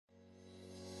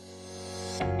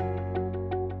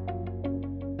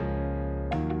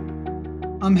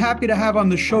I'm happy to have on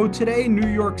the show today New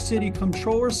York City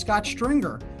Comptroller Scott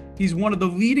Stringer. He's one of the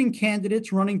leading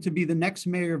candidates running to be the next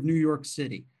mayor of New York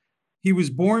City. He was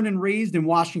born and raised in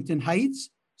Washington Heights,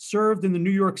 served in the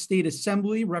New York State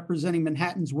Assembly representing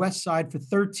Manhattan's West Side for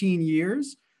 13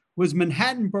 years, was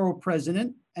Manhattan Borough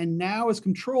President, and now as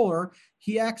Comptroller,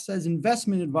 he acts as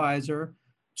investment advisor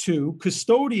to,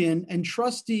 custodian, and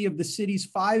trustee of the city's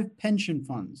 5 pension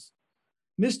funds.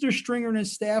 Mr. Stringer and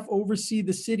his staff oversee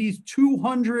the city's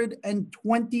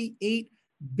 $228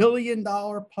 billion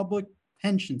public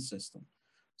pension system.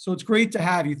 So it's great to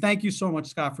have you. Thank you so much,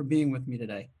 Scott, for being with me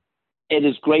today. It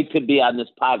is great to be on this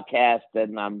podcast,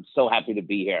 and I'm so happy to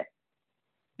be here.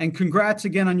 And congrats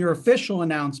again on your official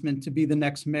announcement to be the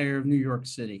next mayor of New York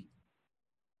City.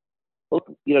 Well,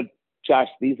 Josh,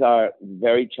 these are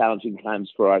very challenging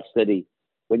times for our city.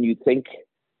 When you think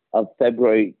of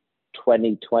February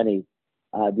 2020,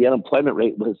 the unemployment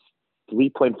rate was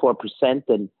 3.4%,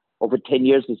 and over 10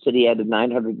 years, the city added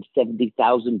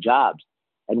 970,000 jobs.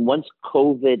 And once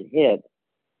COVID hit,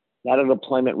 that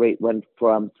unemployment rate went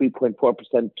from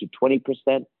 3.4% to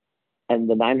 20%, and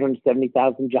the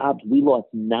 970,000 jobs, we lost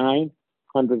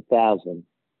 900,000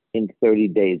 in 30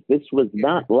 days. This was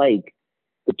not like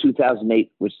the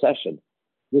 2008 recession.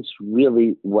 This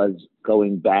really was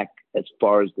going back as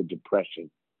far as the Depression.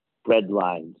 Bread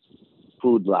lines,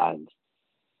 food lines,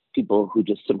 people who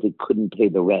just simply couldn't pay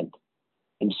the rent.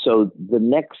 And so the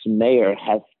next mayor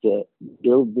has to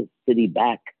build the city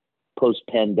back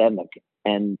post-pandemic.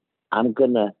 And I'm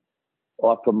going to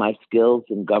offer my skills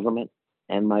in government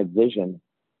and my vision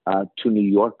to New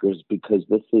Yorkers, because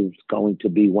this is going to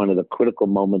be one of the critical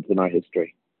moments in our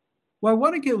history. Well, I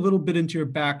want to get a little bit into your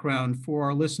background for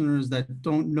our listeners that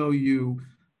don't know you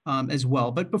as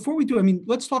well. But before we do,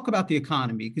 let's talk about the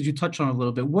economy, because you touched on it a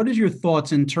little bit. What is your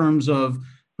thoughts in terms of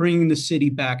bringing the city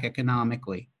back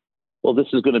economically? Well, this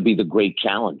is going to be the great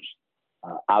challenge.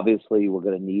 Obviously, we're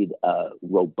going to need a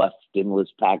robust stimulus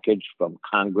package from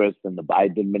Congress and the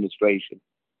Biden administration.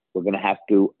 We're going to have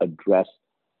to address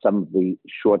some of the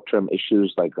short-term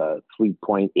issues like a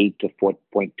 $3.8 to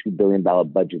 $4.2 billion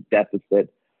budget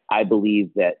deficit. I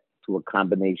believe that through a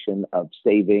combination of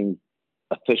savings,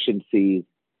 efficiencies,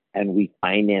 and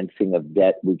refinancing of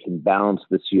debt, we can balance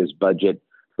this year's budget.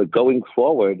 But going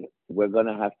forward, we're going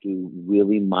to have to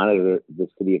really monitor the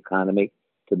city economy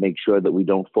to make sure that we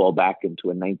don't fall back into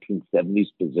a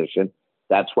 1970s position.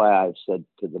 That's why I've said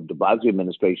to the de Blasio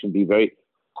administration, be very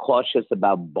cautious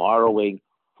about borrowing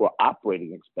for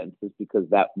operating expenses, because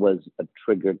that was a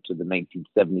trigger to the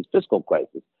 1970s fiscal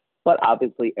crisis. But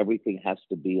obviously, everything has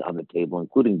to be on the table,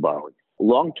 including borrowing.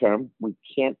 Long term, we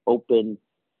can't open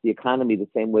the economy the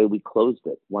same way we closed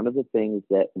it. One of the things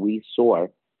that we saw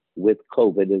with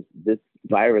COVID is this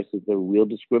virus is a real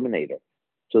discriminator.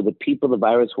 So the people the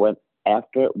virus went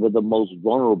after were the most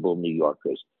vulnerable New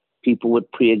Yorkers, people with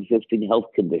pre-existing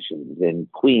health conditions in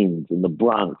Queens, in the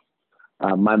Bronx.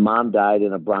 My mom died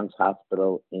in a Bronx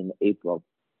hospital in April,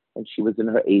 and she was in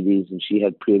her 80s, and she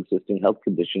had pre-existing health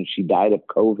conditions. She died of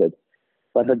COVID.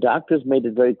 But her doctors made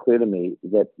it very clear to me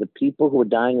that the people who were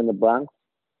dying in the Bronx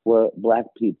were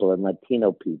Black people and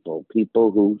Latino people,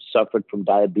 people who suffered from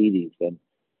diabetes and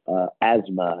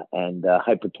asthma and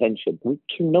hypertension. We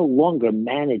can no longer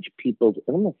manage people's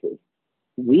illnesses.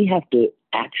 We have to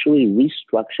actually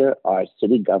restructure our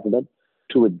city government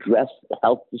to address the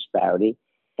health disparity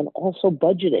and also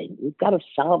budgeting. We've got to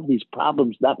solve these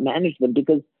problems, not manage them,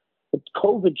 because what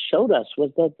COVID showed us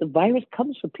was that the virus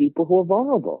comes for people who are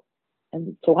vulnerable.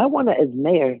 And so I want to, as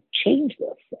mayor, change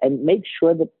this and make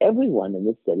sure that everyone in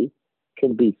the city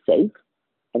can be safe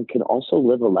and can also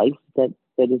live a life that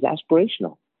is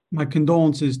aspirational. My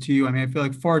condolences to you. I feel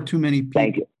like far too many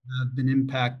people have been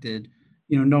impacted,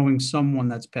 knowing someone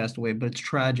that's passed away, but it's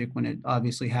tragic when it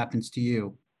obviously happens to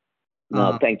you.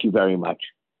 No, thank you very much.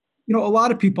 A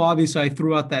lot of people, obviously, I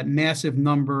threw out that massive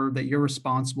number that you're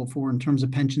responsible for in terms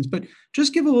of pensions, but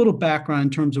just give a little background in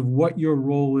terms of what your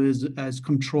role is as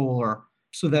comptroller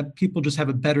so that people just have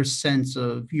a better sense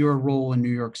of your role in New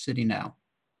York City now.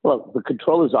 Well, the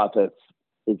comptroller's office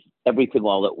is everything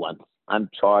all at once. I'm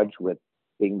charged with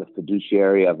being the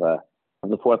fiduciary of the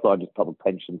 4th largest public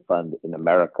pension fund in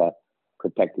America,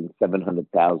 protecting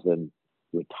 700,000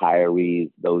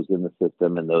 retirees, those in the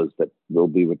system and those that will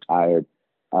be retired.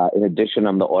 In addition,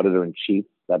 I'm the auditor-in-chief.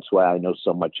 That's why I know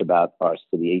so much about our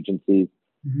city agencies.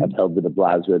 Mm-hmm. I've held the de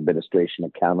Blasio administration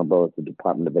accountable at the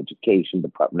Department of Education,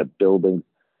 Department of Buildings,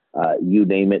 you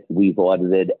name it, we've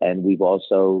audited. And we've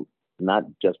also not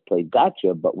just played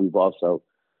gotcha, but we've also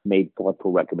made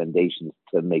thoughtful recommendations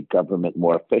to make government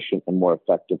more efficient and more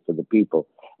effective for the people.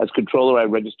 As controller, I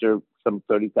register some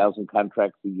 30,000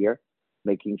 contracts a year.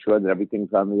 making sure that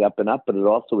everything's on the up and up. But it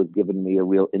also has given me a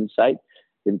real insight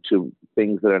into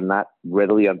things that are not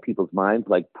readily on people's minds,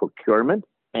 like procurement,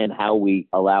 and how we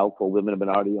allow for women and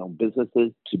minority-owned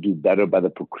businesses to do better by the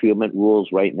procurement rules.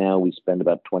 Right now, we spend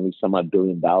about 20 some odd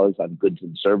billion dollars on goods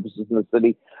and services in the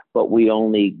city, but we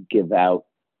only give out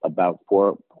about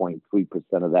 4.3%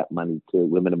 of that money to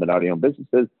women and minority-owned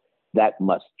businesses. That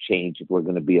must change if we're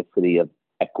going to be a city of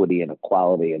equity and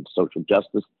equality and social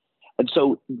justice. And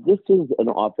so this is an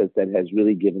office that has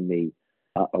really given me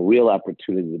a real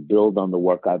opportunity to build on the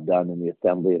work I've done in the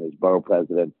Assembly and as borough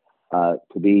president,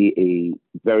 to be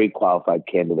a very qualified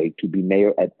candidate to be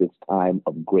mayor at this time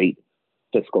of great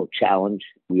fiscal challenge.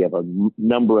 We have a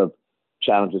number of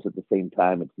challenges at the same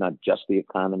time. It's not just the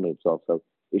economy, it's also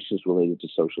issues related to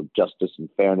social justice and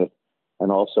fairness.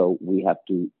 And also we have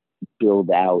to build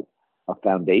out a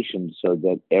foundation so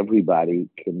that everybody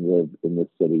can live in this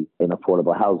city in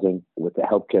affordable housing with a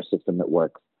healthcare system that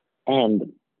works,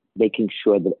 and making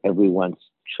sure that everyone's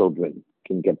children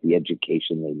can get the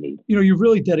education they need. You know, you've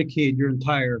really dedicated your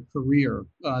entire career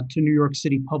to New York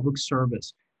City public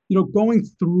service. You know, going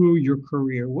through your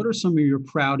career, what are some of your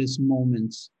proudest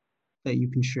moments that you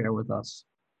can share with us?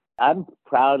 I'm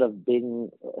proud of being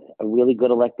a really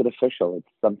good elected official. It's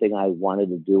something I wanted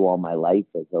to do all my life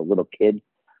as a little kid.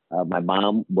 My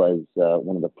mom was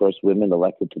one of the first women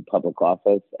elected to public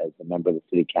office as a member of the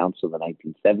city council in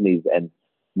the 1970s. And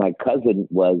my cousin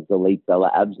was the late Bella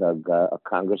Abzug, a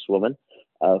congresswoman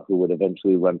who would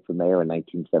eventually run for mayor in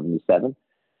 1977.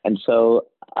 And so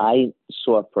I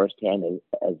saw firsthand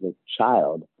as a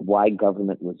child why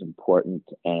government was important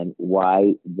and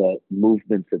why the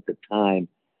movements at the time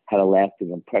had a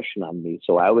lasting impression on me.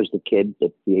 So I was the kid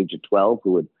at the age of 12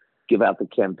 who would give out the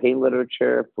campaign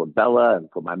literature for Bella and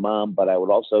for my mom, but I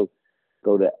would also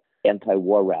go to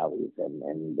anti-war rallies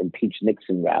and impeach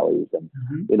Nixon rallies. And,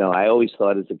 you know, I always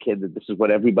thought as a kid that this is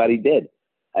what everybody did.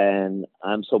 And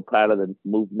I'm so proud of the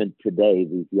movement today,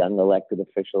 these young elected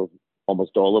officials,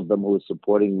 almost all of them who are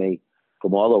supporting me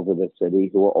from all over the city,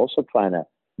 who are also trying to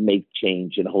make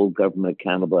change and hold government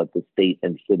accountable at the state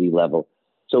and city level.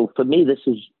 So for me, this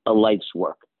is a life's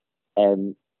work.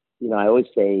 And, you know, I always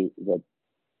say that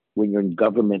when you're in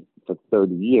government for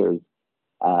 30 years,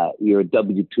 you're a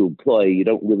W-2 employee, you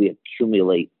don't really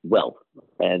accumulate wealth.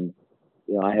 And,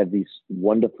 you know, I have these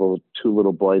wonderful two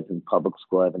little boys in public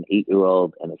school. I have an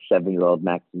 8-year-old and a 7-year-old,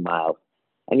 Max and Miles.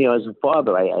 And, you know, as a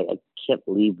father, I can't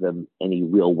leave them any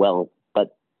real wealth.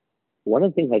 But one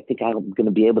of the things I think I'm going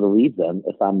to be able to leave them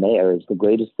if I'm mayor is the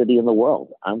greatest city in the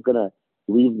world. I'm going to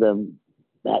leave them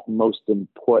that most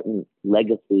important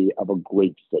legacy of a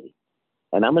great city.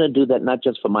 And I'm going to do that not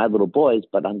just for my little boys,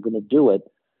 but I'm going to do it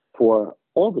for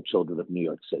all the children of New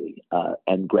York City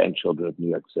and grandchildren of New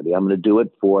York City. I'm going to do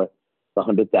it for the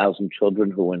 100,000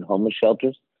 children who are in homeless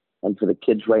shelters and for the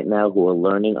kids right now who are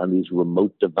learning on these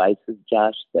remote devices,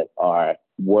 Josh, that are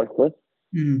worthless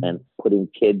and putting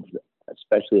kids,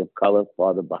 especially of color,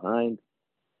 farther behind.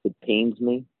 It pains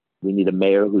me. We need a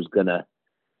mayor who's going to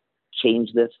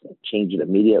change this, change it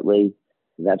immediately.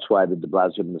 That's why the de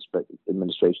Blasio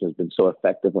administration has been so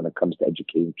effective when it comes to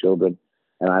educating children.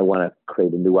 And I want to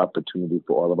create a new opportunity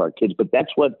for all of our kids. But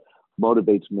that's what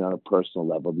motivates me on a personal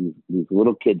level. These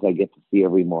little kids I get to see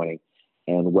every morning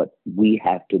and what we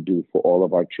have to do for all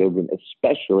of our children,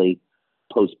 especially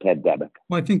post-pandemic.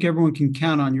 Well, I think everyone can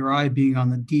count on your eye being on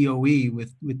the DOE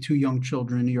with two young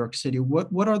children in New York City.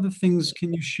 What are the things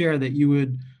can you share that you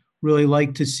would really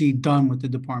like to see done with the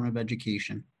Department of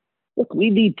Education? Look,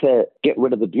 we need to get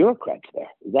rid of the bureaucrats there.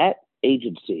 That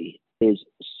agency is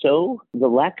the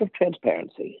lack of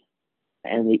transparency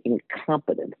and the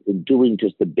incompetence in doing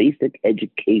just the basic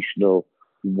educational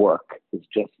work is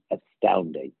just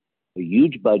astounding. A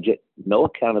huge budget, no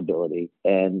accountability,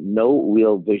 and no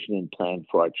real vision and plan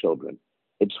for our children.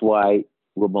 It's why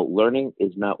remote learning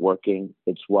is not working.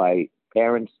 It's why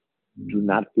parents do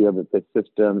not feel that the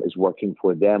system is working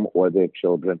for them or their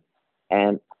children.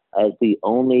 And as the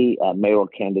only mayoral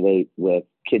candidate with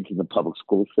kids in the public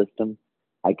school system,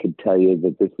 I can tell you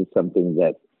that this is something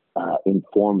that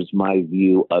informs my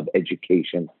view of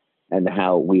education and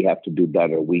how we have to do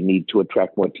better. We need to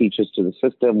attract more teachers to the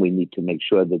system. We need to make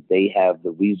sure that they have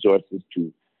the resources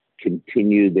to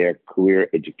continue their career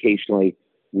educationally.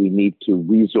 We need to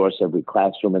resource every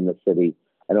classroom in the city.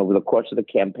 And over the course of the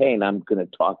campaign, I'm going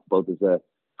to talk both as a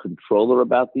controller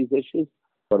about these issues,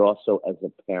 but also as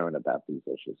a parent about these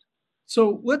issues.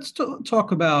 So let's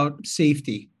talk about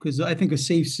safety, because I think a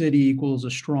safe city equals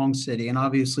a strong city. And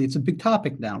obviously it's a big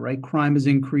topic now, right? Crime has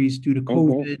increased due to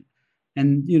COVID.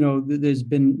 And, you know, there's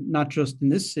been not just in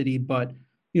this city, but,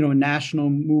 you know, a national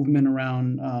movement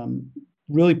around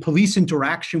really police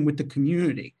interaction with the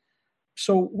community.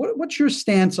 So what's your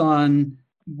stance on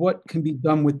what can be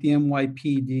done with the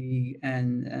NYPD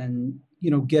and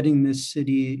getting this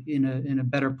city in a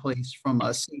better place from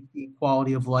a safety,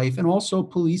 quality of life, and also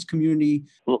police community?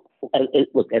 Look,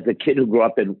 as a kid who grew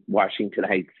up in Washington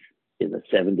Heights in the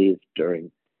 70s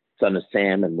during Son of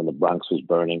Sam and when the Bronx was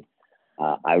burning,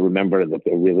 I remember that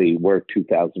there really were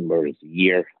 2,000 murders a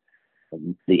year.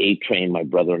 The A train my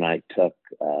brother and I took,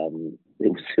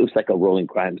 it was like a rolling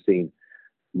crime scene.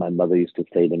 My mother used to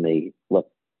say to me, look,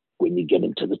 when you get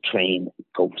into the train,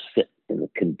 go sit in the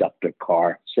conductor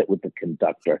car, sit with the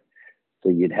conductor. So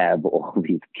you'd have all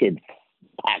these kids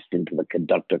packed into the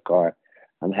conductor car.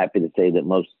 I'm happy to say that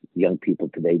most young people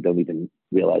today don't even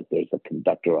realize there's a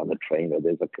conductor on the train or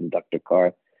there's a conductor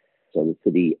car. So the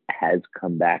city has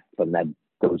come back from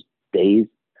those days.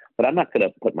 But I'm not going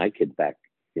to put my kids back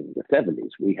in the 70s.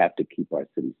 We have to keep our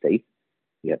city safe.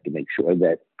 We have to make sure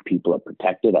that people are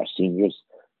protected. Our seniors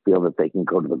feel that they can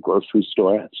go to the grocery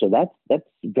store. So that's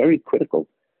very critical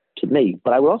to me.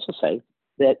 But I would also say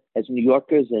that as New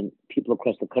Yorkers and people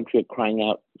across the country are crying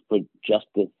out for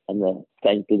justice and the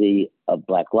sanctity of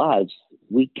Black lives,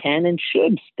 we can and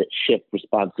should shift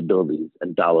responsibilities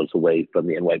and dollars away from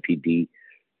the NYPD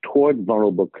toward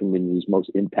vulnerable communities most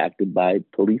impacted by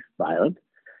police violence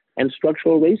and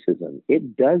structural racism.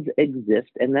 It does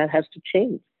exist, and that has to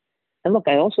change. And look,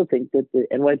 I also think that the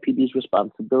NYPD's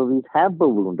responsibilities have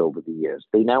ballooned over the years.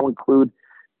 They now include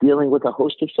dealing with a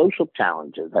host of social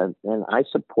challenges, and I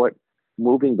support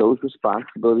moving those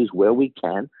responsibilities where we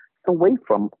can away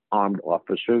from armed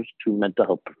officers to mental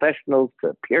health professionals,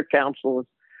 to peer counselors.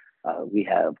 We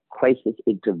have crisis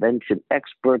intervention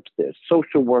experts, there's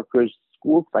social workers,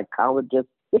 school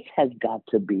psychologists. This has got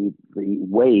to be the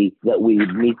way that we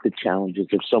meet the challenges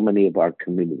of so many of our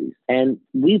communities. And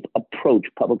we've approached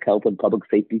public health and public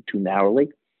safety too narrowly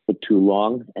for too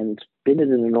long, and it's been at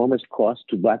an enormous cost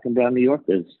to Black and brown New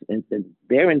Yorkers. And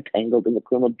they're entangled in the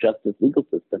criminal justice legal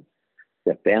system.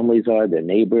 Their families are, their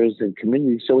neighbors and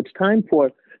communities. So it's time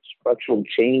for structural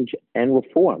change and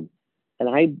reform. And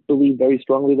I believe very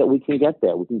strongly that we can get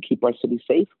there. We can keep our city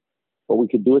safe, but we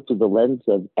could do it through the lens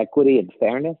of equity and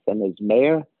fairness. And as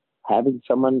mayor, having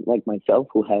someone like myself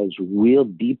who has real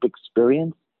deep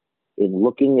experience in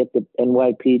looking at the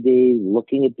NYPD,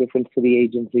 looking at different city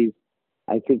agencies,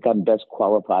 I think I'm best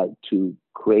qualified to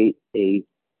create a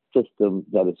system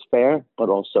that is fair, but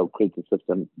also create a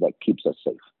system that keeps us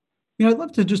safe. I'd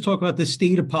love to just talk about the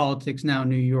state of politics now in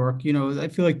New York. I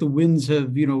feel like the winds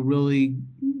have, really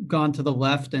gone to the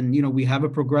left, and, we have a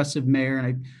progressive mayor,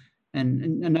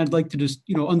 and I'd like to just,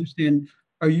 understand,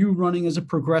 are you running as a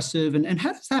progressive, and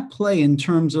how does that play in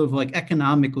terms of, like,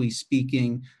 economically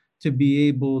speaking, to be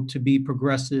able to be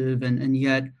progressive and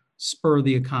yet spur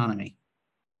the economy?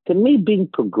 To me, being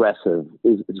progressive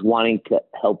is wanting to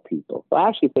help people. I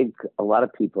actually think a lot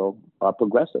of people are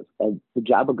progressive. And the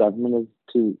job of government is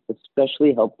to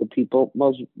especially help the people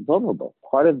most vulnerable.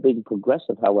 Part of being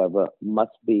progressive, however,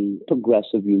 must be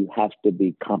progressive. You have to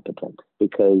be competent,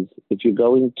 because if you're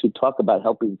going to talk about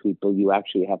helping people, you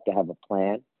actually have to have a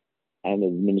plan and an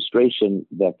administration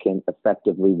that can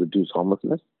effectively reduce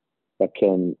homelessness, that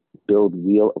can build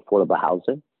real affordable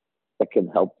housing, that can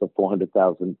help the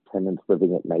 400,000 tenants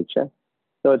living at NYCHA.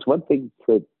 So it's one thing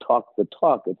to talk the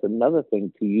talk. It's another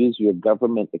thing to use your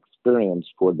government experience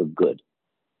for the good.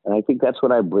 And I think that's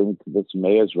what I bring to this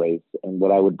mayor's race and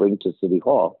what I would bring to City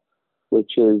Hall,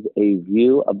 which is a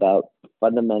view about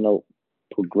fundamental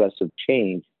progressive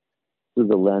change through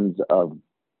the lens of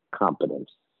competence.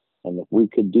 And if we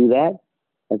could do that,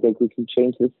 I think we can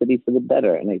change the city for the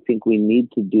better. And I think we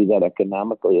need to do that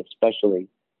economically, especially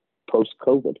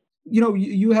post-COVID.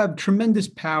 You have tremendous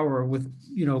power with,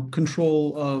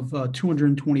 control of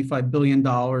 $225 billion.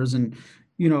 And,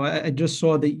 I just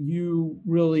saw that you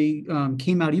really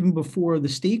came out even before the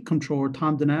state comptroller,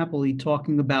 Tom DiNapoli,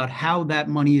 talking about how that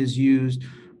money is used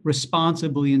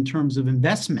responsibly in terms of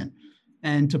investment,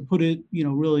 and to put it,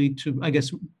 really to, I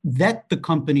guess, vet the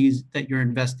companies that you're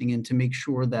investing in to make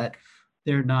sure that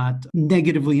they're not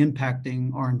negatively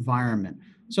impacting our environment.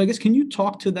 So I guess, can you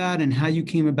talk to that and how you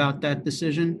came about that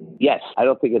decision? Yes, I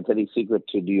don't think it's any secret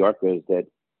to New Yorkers that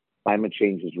climate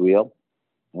change is real.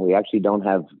 And we actually don't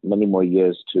have many more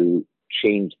years to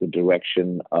change the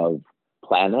direction of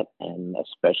planet, and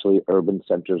especially urban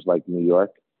centers like New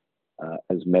York.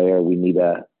 As mayor,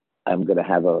 I'm going to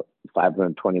have a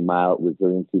 520-mile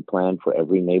resiliency plan for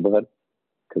every neighborhood,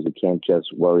 because we can't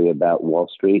just worry about Wall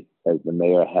Street, as the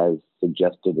mayor has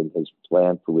suggested in his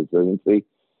plan for resiliency.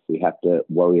 We have to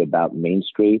worry about Main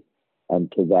Street. And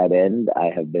to that end,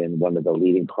 I have been one of the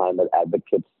leading climate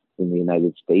advocates in the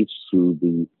United States through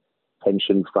the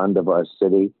pension fund of our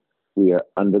city. We are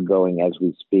undergoing, as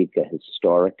we speak, a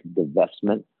historic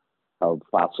divestment of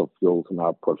fossil fuels in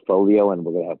our portfolio, and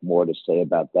we're going to have more to say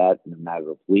about that in a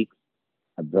matter of weeks.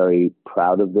 I'm very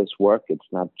proud of this work. It's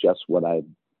not just what I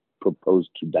proposed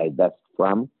to divest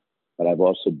from, but I've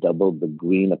also doubled the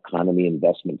green economy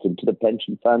investments into the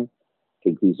pension fund. I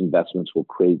think these investments will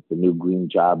create the new green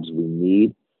jobs we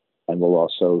need and will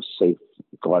also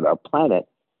safeguard our planet.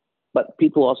 But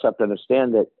people also have to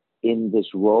understand that in this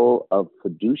role of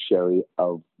fiduciary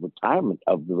of retirement,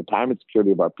 of the retirement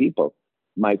security of our people,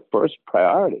 my first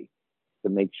priority is to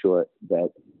make sure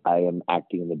that I am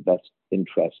acting in the best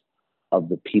interest of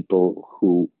the people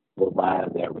who rely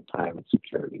on their retirement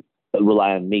security,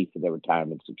 rely on me for their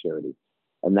retirement security.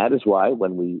 And that is why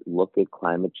when we look at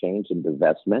climate change and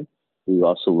divestment, we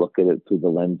also look at it through the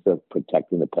lens of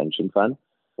protecting the pension fund.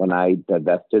 When I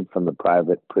divested from the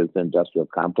private prison industrial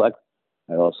complex,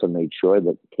 I also made sure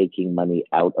that taking money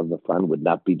out of the fund would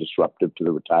not be disruptive to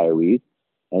the retirees.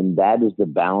 And that is the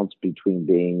balance between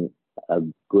being a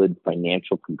good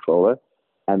financial controller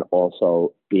and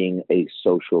also being a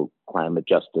social climate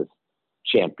justice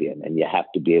champion. And you have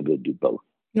to be able to do both.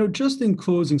 Just in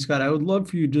closing, Scott, I would love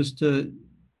for you just to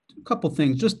a couple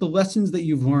things, just the lessons that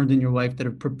you've learned in your life that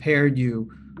have prepared you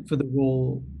for the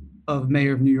role of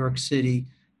mayor of New York City.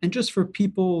 And just for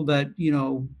people that,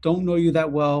 don't know you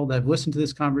that well, that have listened to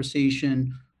this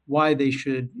conversation, why they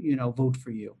should, vote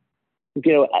for you.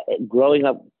 Growing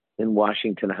up in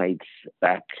Washington Heights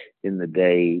back in the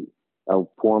day,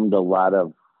 formed a lot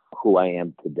of who I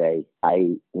am today.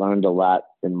 I learned a lot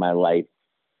in my life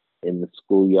in the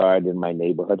schoolyard in my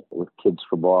neighborhood with kids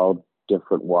from all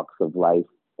different walks of life.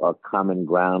 Our common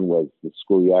ground was the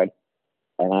schoolyard.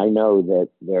 And I know that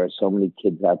there are so many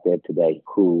kids out there today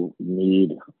who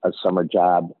need a summer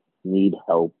job, need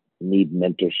help, need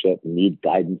mentorship, need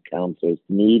guidance counselors,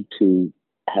 need to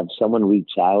have someone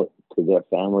reach out to their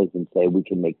families and say, we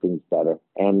can make things better.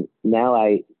 And now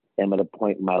I am at a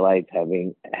point in my life,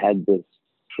 having had this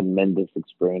tremendous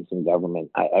experience in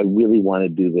government, I really want to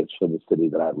do this for the city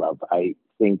that I love. I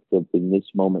think that in this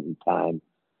moment in time,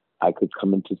 I could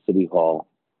come into City Hall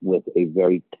with a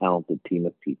very talented team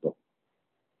of people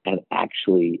and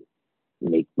actually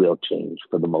make real change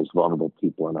for the most vulnerable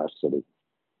people in our city.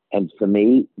 And for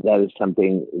me, that is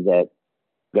something that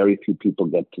very few people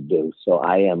get to do. So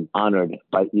I am honored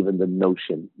by even the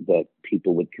notion that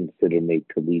people would consider me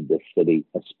to lead this city,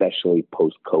 especially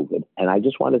post-COVID. And I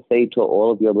just want to say to all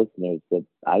of your listeners that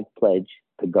I pledge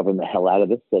to govern the hell out of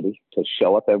this city, to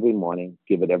show up every morning,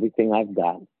 give it everything I've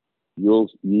got. You'll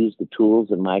use the tools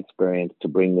in my experience to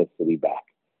bring this city back.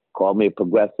 Call me a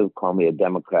progressive, call me a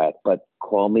Democrat, but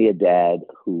call me a dad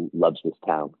who loves this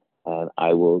town. And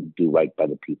I will do right by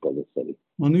the people of the city.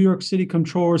 Well, New York City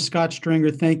Comptroller Scott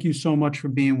Stringer, thank you so much for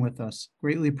being with us.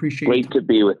 Greatly appreciate it. Great to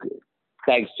be with you.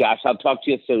 Thanks, Josh. I'll talk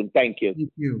to you soon. Thank you.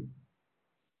 Thank you.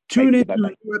 Tune in to a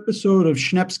new episode of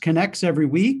Schneps Connects every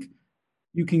week.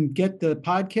 You can get the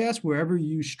podcast wherever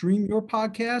you stream your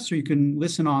podcasts, or you can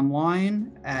listen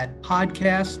online at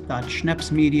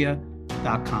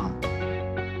podcast.schnepsmedia.com.